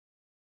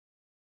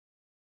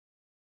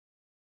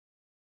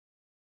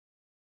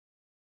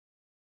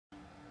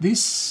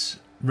This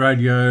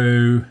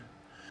radio,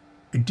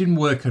 it didn't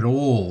work at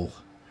all,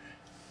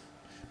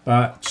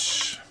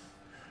 but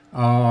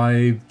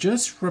I've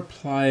just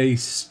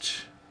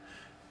replaced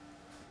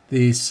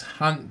this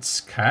Hunt's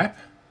cap.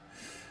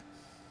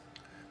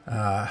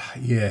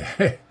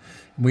 Yeah,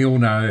 we all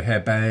know how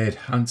bad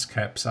Hunt's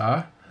caps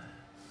are.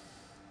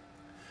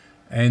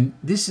 And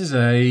this is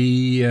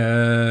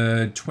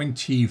a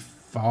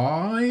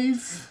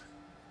 25,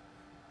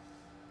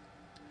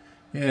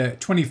 yeah,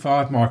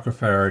 25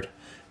 microfarad.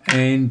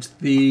 And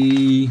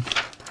the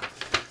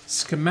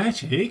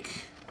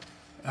schematic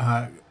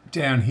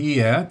down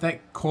here,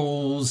 that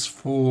calls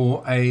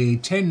for a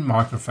 10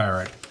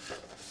 microfarad.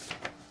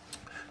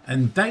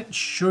 And that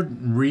shouldn't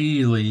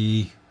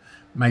really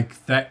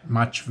make that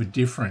much of a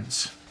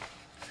difference.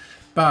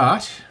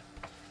 But,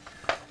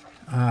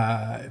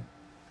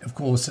 of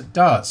course it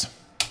does.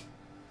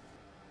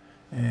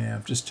 And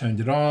I've just turned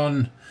it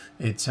on.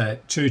 It's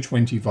at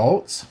 220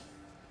 volts.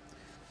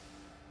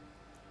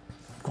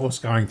 Of course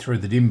going through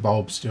the dim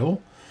bulb still,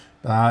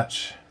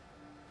 but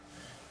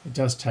it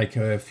does take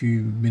a few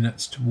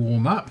minutes to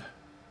warm up.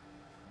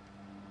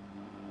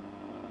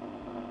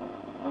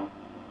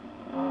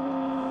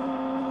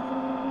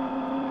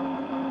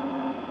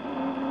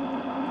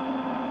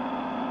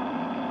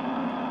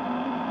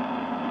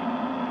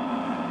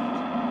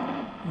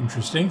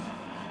 Interesting.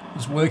 It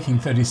was working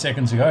 30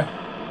 seconds ago.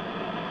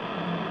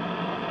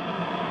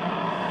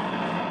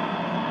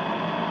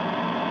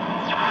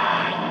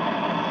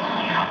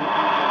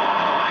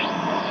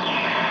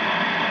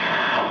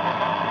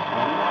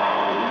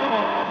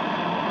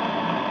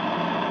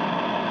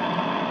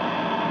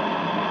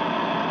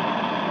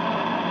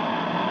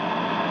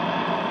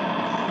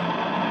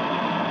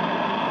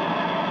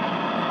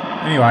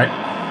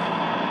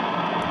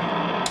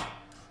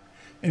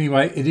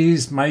 Anyway, it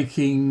is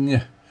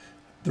making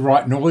the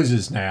right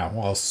noises now.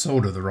 Well,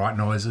 sort of the right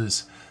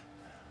noises.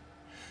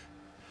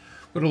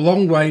 Got a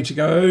long way to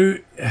go.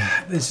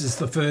 This is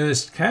the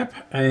first cap,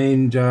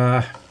 and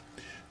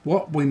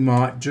what we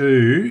might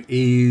do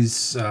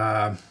is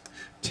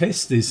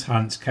test this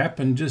Hunt's cap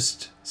and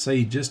just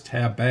see just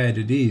how bad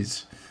it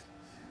is.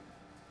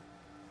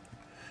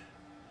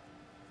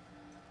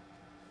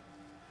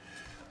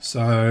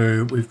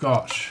 So we've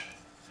got,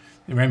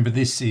 remember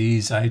this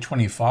is a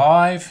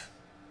 25.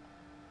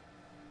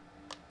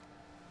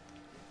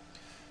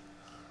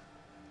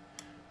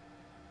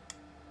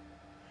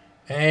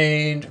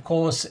 And of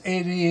course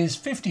it is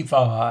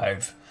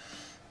 55.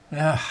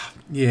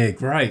 Yeah,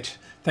 great.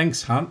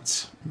 Thanks,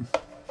 Hunts.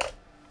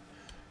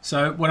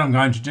 So what I'm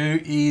going to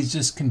do is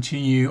just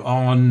continue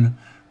on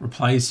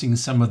replacing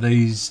some of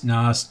these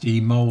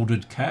nasty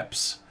molded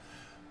caps.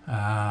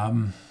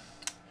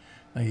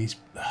 These,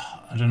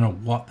 I don't know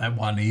what that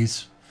one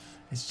is.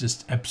 It's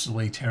just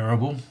absolutely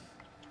terrible.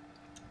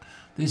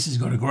 This has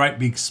got a great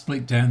big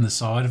split down the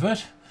side of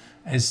it,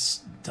 as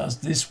does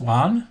this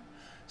one.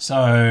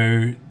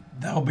 So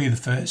they'll be the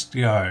first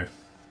to go.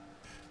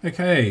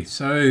 Okay,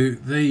 so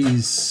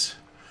these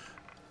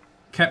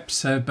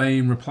caps have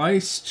been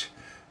replaced.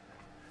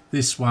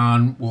 This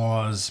one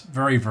was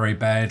very, very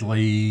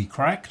badly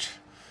cracked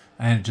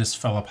and it just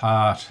fell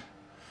apart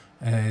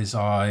as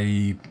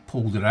I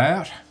pulled it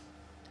out.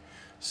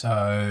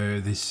 So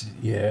this,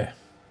 yeah,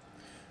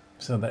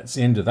 so that's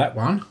the end of that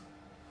one.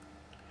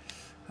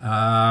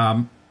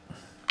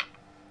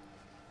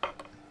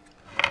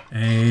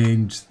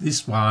 And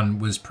this one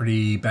was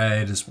pretty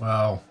bad as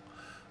well.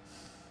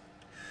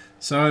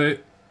 So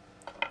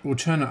we'll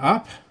turn it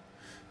up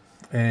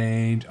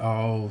and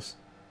I'll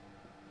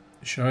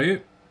show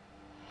you.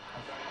 I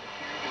don't have a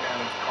huge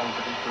amount of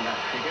confidence in that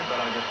figure, but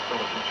I just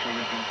thought that she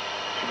would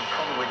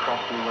probably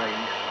cross the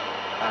lead.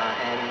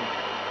 And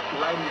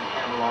Lady of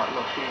Camelot,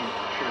 look, she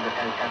was a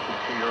fantastic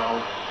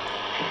 2-year-old.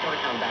 She's got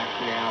to come back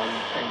now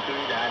and do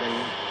that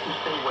and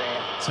see where...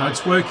 So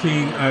it's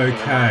working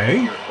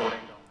okay.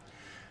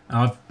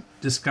 I've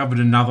discovered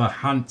another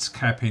Hunt's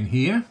cap in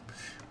here,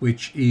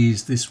 which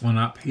is this one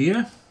up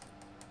here.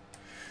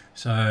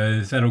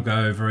 So that'll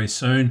go very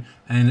soon,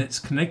 and it's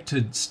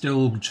connected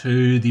still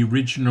to the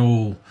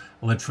original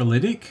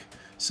electrolytic,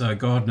 so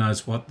God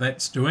knows what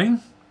that's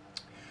doing.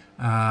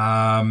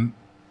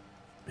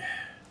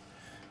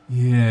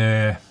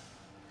 Yeah,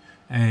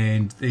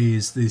 and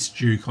there's this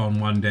Duke-on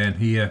one down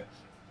here,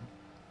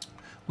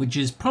 which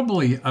is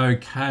probably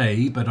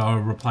okay, but I'll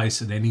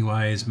replace it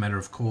anyway as a matter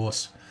of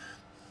course.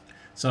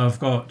 So I've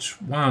got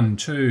 1,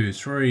 2,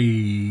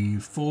 3,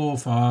 4,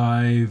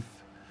 5,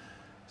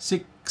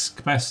 6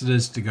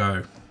 capacitors to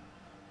go.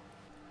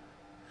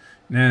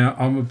 Now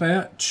I'm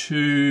about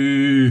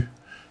to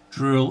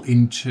drill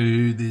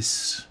into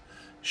this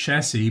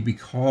chassis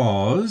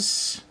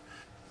because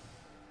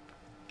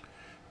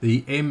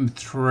the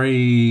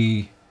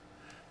M3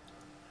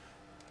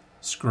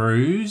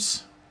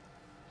 screws,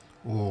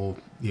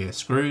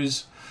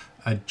 screws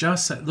are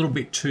just that little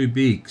bit too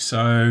big,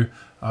 so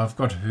I've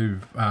got to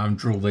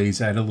drill these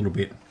out a little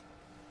bit.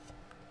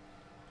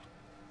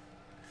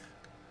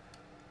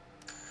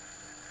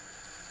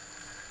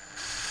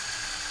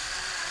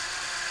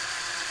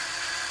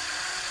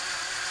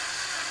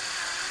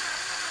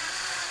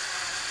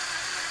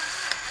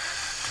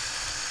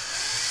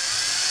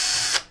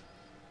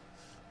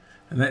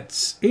 And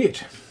that's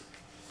it.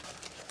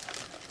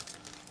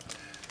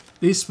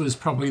 This was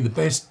probably the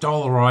best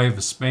dollar I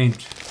ever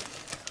spent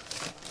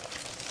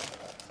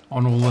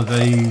on all of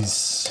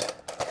these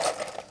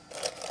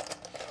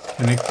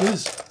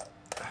connectors.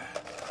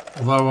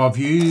 Although I've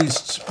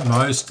used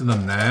most of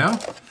them now,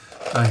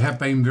 they have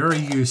been very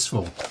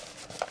useful.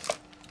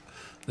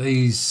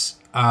 These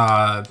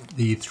are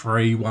the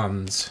 3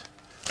 ones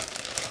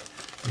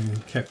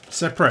and kept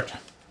separate.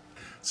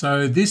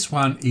 So this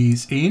one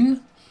is in.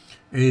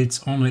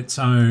 It's on its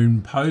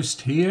own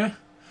post here,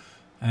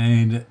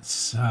 and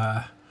it's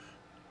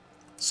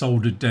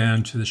soldered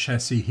down to the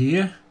chassis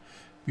here.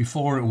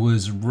 Before it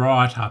was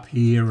right up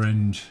here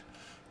and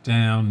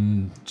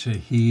down to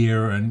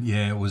here, and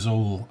yeah, it was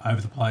all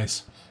over the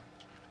place.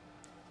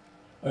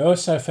 I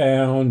also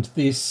found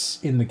this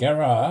in the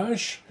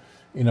garage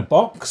in a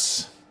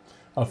box.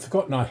 I've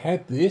forgotten I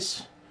had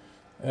this.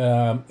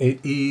 It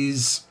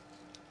is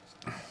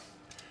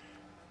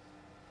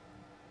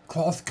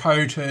cloth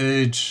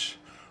coated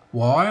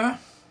wire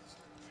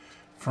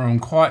from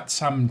quite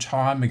some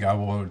time ago,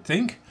 I would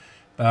think,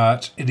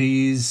 but it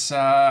is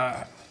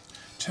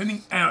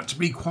turning out to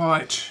be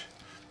quite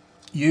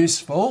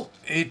useful.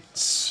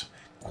 It's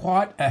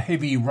quite a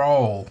heavy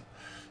roll,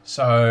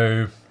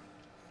 so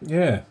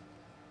yeah,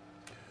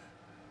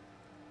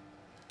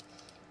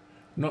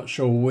 not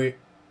sure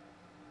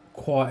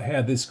quite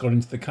how this got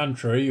into the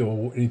country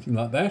or anything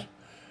like that,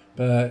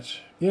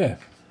 but yeah.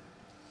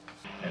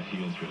 At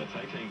heels for it's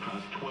 18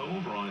 past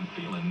 12, Ryan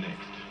Phelan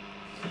next.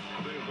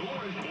 There's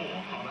always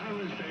more on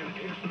Arizona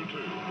Extra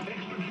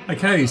 2.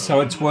 Okay,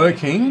 so it's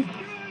working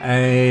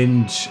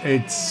and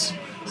it's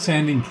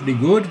sounding pretty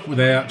good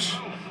without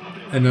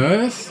an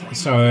earth.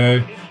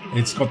 So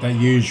it's got that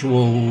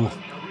usual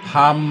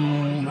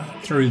hum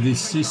through this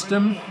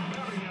system,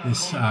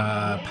 this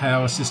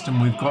power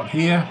system we've got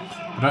here.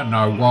 I don't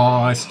know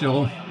why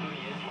still.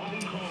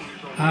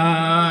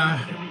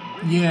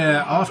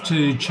 Yeah, I have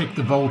to check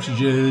the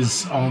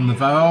voltages on the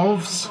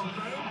valves.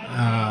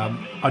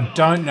 I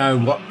don't know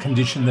what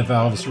condition the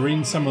valves are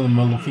in. Some of them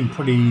are looking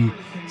pretty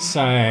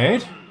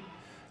sad.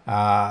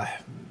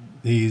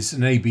 There's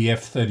an EBF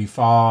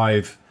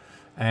 35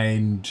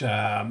 and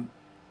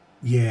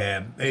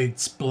yeah,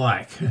 it's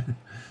black,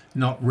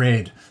 not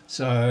red.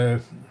 So,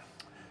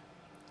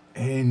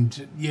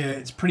 and yeah,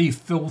 it's pretty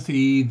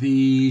filthy,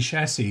 the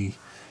chassis.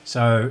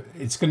 So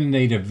it's going to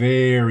need a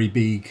very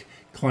big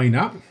clean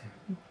up.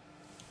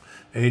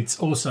 It's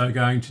also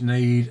going to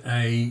need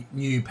a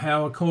new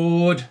power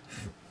cord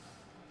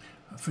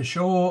for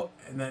sure,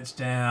 and that's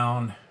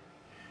down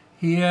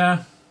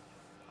here.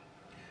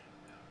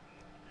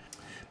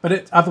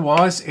 But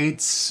otherwise,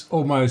 it's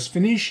almost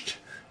finished.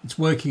 It's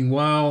working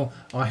well.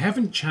 I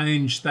haven't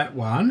changed that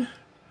one.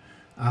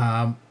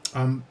 I'm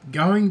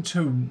going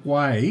to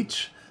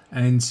wait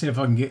and see if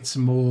I can get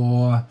some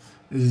more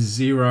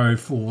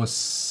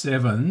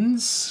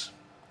 047s.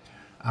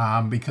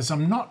 Because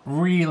I'm not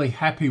really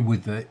happy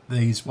with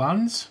these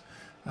ones.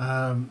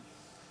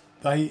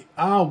 They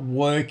are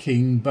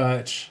working,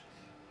 but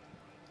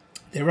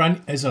they're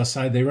as I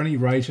say, they're only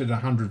rated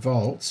 100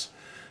 volts,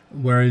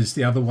 whereas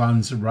the other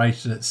ones are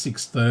rated at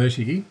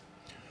 630,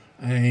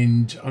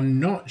 and I'm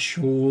not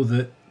sure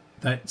that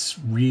that's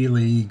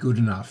really good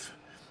enough.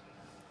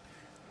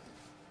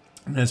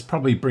 And that's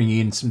probably bringing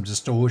in some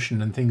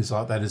distortion and things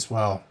like that as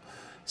well.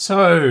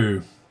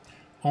 So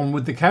on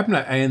with the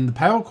cabinet and the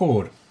power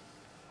cord.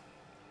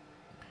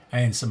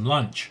 And some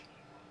lunch.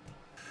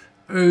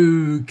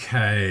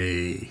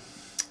 Okay.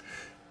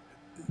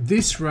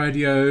 This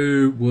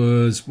radio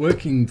was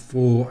working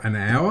for an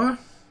hour.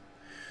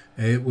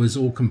 It was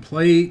all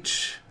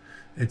complete,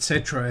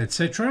 etc.,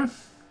 etc.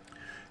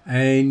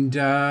 And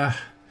then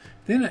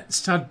it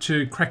started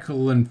to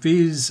crackle and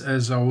fizz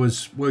as I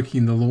was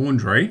working the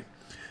laundry,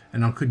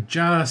 and I could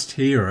just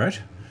hear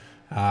it.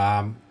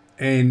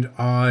 And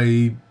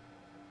I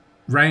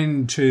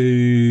ran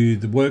to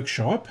the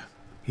workshop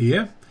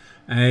here.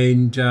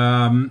 And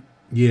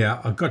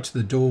yeah, I got to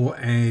the door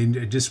and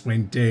it just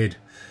went dead.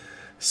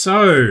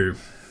 So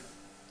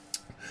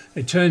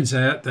it turns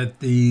out that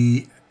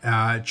the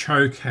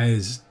choke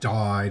has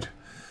died.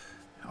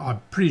 I'm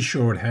pretty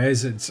sure it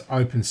has. It's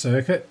open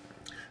circuit.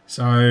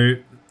 So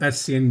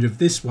that's the end of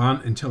this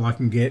one until I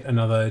can get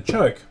another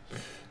choke.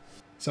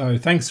 So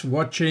thanks for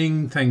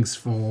watching. Thanks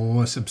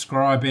for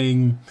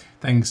subscribing.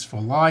 Thanks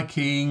for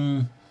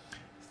liking.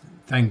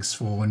 Thanks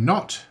for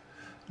not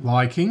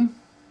liking.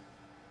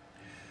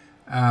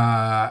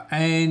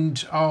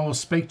 And I'll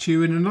speak to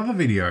you in another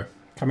video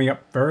coming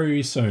up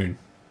very soon.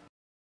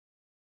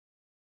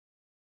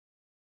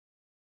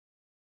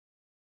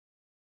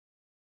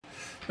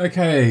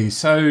 Okay,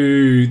 so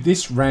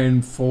this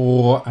ran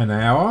for an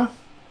hour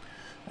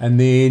and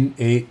then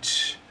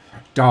it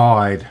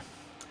died.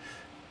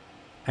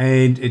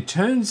 And it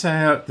turns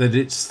out that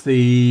it's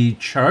the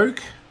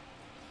choke.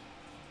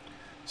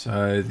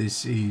 So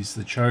this is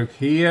the choke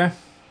here.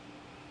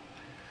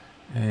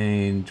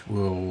 And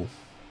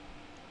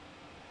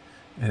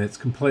it's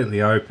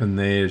completely open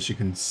there, as you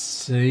can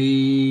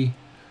see.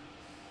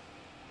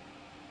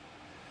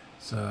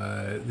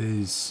 So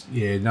there's,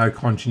 yeah, no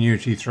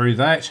continuity through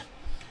that.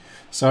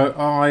 So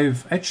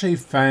I've actually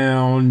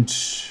found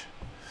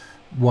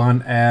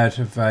one out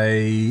of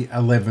a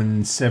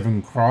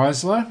 11.7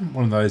 Chrysler,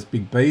 one of those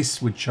big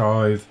beasts, which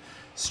I've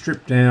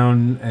stripped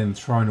down and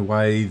thrown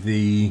away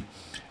the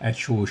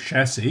actual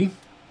chassis.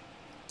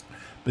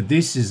 But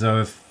this is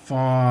a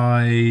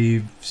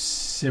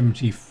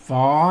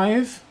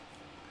 575,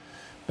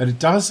 but it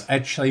does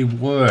actually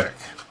work.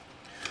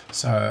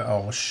 So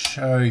I'll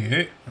show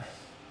you.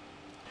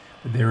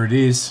 But there it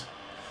is,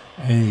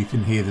 and you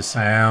can hear the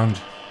sound.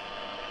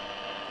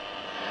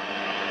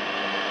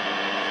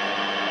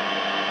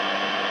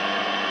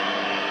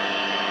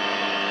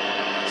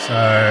 So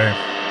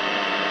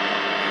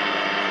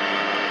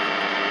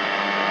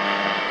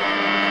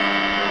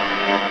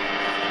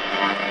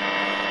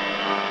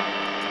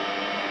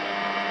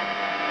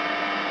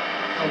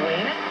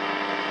awareness,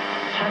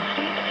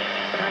 fantastic,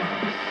 but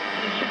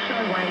there's just no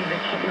way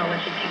that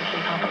technology can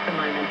keep up at the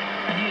moment.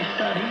 A new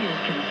study has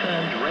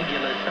confirmed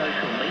regular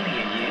social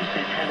media use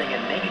is having a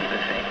negative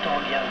effect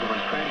on younger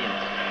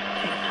Australians.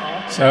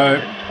 TikTok. So,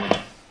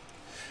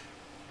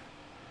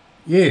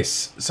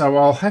 yes, so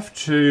I'll have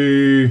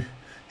to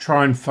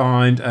try and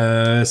find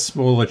a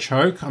smaller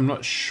choke. I'm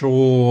not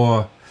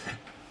sure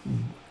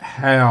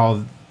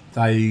how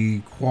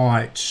they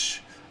quite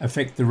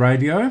affect the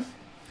radio,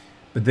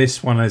 but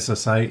this one, as I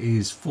say,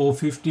 is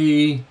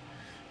 450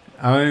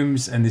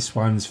 ohms and this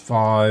one's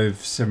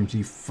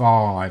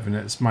 575, and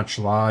it's much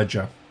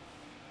larger.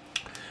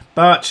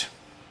 But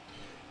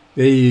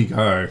there you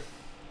go.